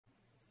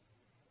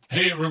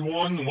Hey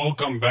everyone,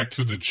 welcome back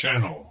to the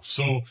channel.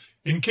 So,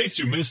 in case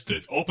you missed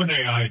it,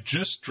 OpenAI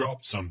just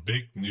dropped some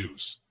big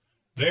news.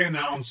 They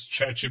announced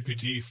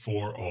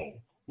ChatGPT4o,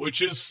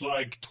 which is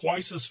like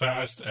twice as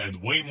fast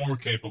and way more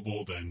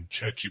capable than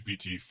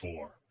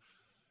ChatGPT4.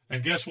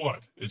 And guess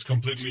what? It's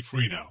completely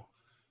free now.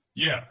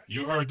 Yeah,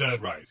 you heard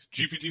that right.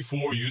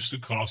 GPT-4 used to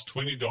cost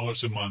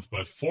 $20 a month,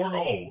 but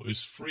 4o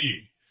is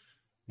free.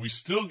 We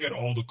still get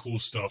all the cool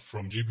stuff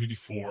from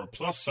GPT-4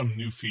 plus some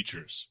new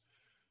features.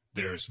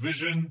 There's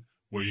Vision,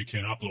 where you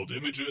can upload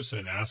images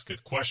and ask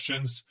it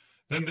questions.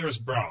 Then there's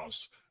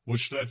Browse,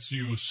 which lets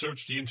you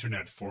search the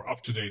internet for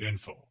up-to-date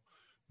info.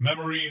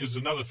 Memory is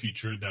another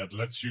feature that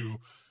lets you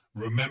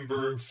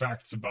remember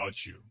facts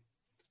about you.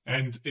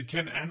 And it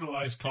can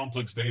analyze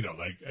complex data,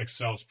 like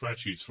Excel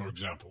spreadsheets, for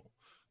example.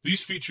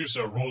 These features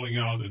are rolling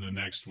out in the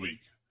next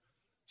week.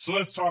 So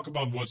let's talk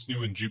about what's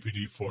new in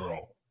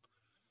GPT-4o.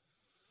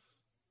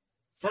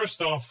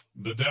 First off,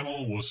 the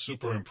demo was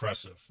super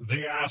impressive.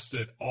 They asked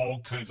it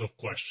all kinds of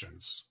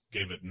questions,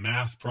 gave it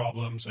math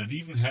problems, and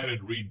even had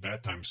it read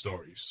bedtime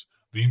stories.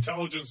 The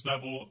intelligence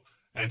level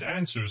and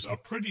answers are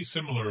pretty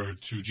similar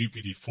to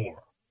GPT-4.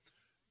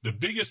 The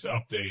biggest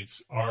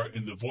updates are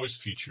in the voice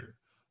feature.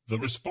 The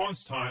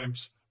response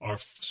times are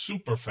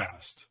super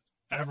fast,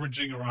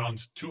 averaging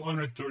around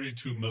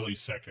 232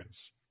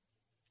 milliseconds,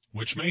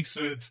 which makes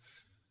it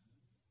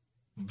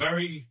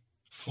very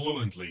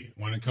fluently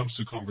when it comes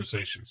to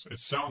conversations. It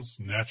sounds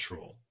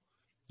natural.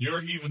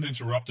 You're even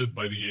interrupted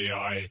by the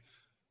AI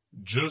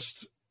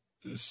just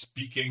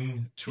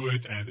speaking to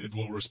it, and it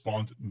will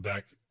respond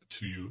back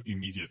to you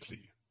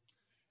immediately.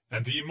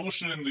 And the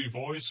emotion in the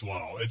voice,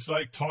 wow, it's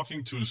like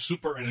talking to a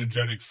super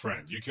energetic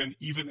friend. You can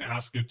even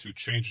ask it to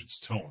change its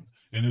tone.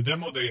 In the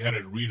demo, they had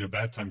it read a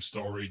bedtime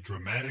story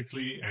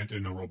dramatically and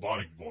in a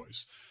robotic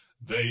voice.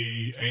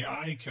 The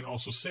AI can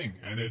also sing,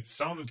 and it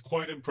sounded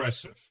quite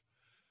impressive.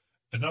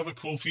 Another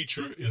cool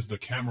feature is the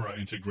camera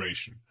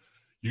integration.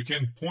 You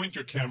can point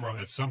your camera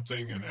at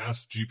something and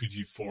ask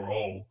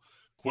GPT-4o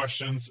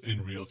questions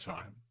in real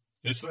time.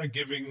 It's like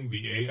giving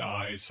the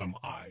AI some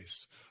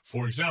eyes.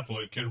 For example,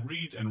 it can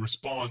read and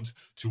respond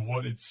to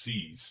what it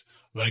sees,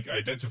 like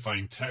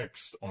identifying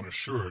text on a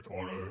shirt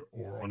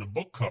or on a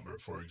book cover,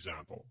 for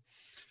example.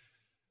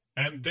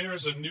 And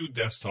there's a new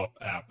desktop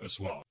app as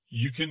well.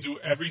 You can do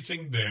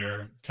everything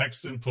there: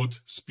 text input,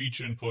 speech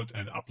input,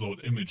 and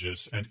upload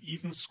images, and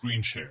even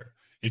screen share.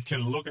 It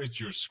can look at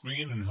your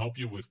screen and help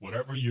you with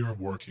whatever you're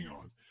working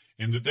on.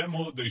 In the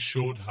demo, they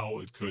showed how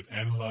it could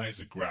analyze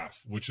a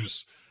graph, which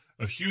is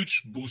a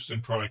huge boost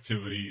in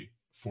productivity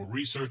for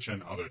research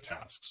and other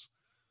tasks.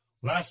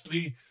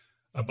 Lastly,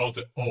 about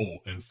the O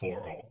in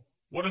 4o.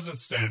 What does it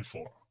stand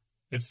for?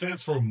 It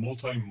stands for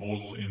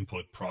multimodal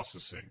input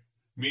processing,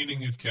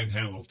 meaning it can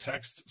handle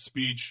text,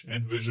 speech,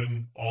 and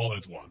vision all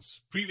at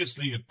once.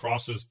 Previously, it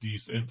processed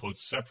these inputs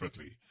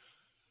separately,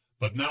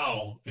 but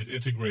now it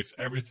integrates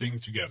everything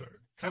together,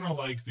 kind of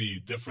like the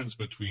difference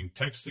between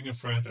texting a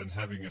friend and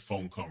having a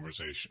phone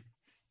conversation.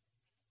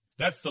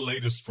 That's the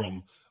latest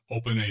from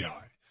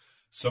OpenAI.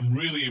 Some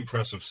really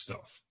impressive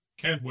stuff.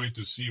 Can't wait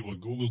to see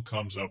what Google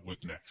comes up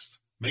with next.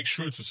 Make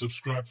sure to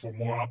subscribe for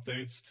more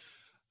updates,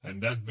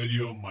 and that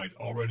video might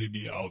already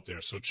be out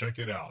there, so check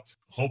it out.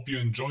 Hope you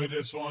enjoyed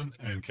this one,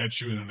 and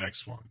catch you in the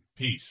next one.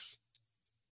 Peace.